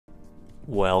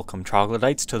Welcome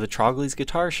troglodytes to the Trogly's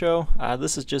Guitar Show.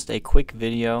 This is just a quick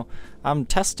video. I'm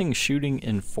testing shooting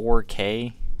in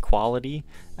 4K quality,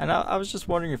 and I was just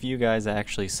wondering if you guys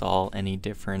actually saw any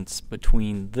difference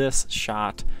between this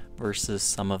shot versus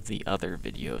some of the other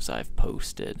videos I've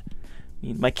posted.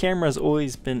 My camera's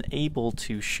always been able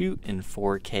to shoot in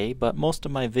 4K, but most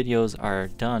of my videos are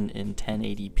done in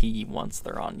 1080p once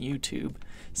they're on YouTube,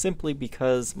 simply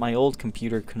because my old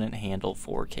computer couldn't handle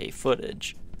 4K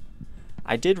footage.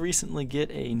 I did recently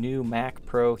get a new Mac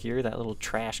Pro here, that little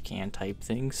trash can type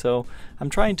thing, so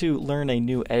I'm trying to learn a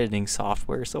new editing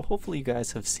software, so hopefully you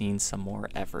guys have seen some more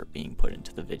effort being put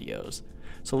into the videos.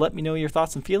 So let me know your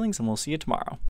thoughts and feelings, and we'll see you tomorrow.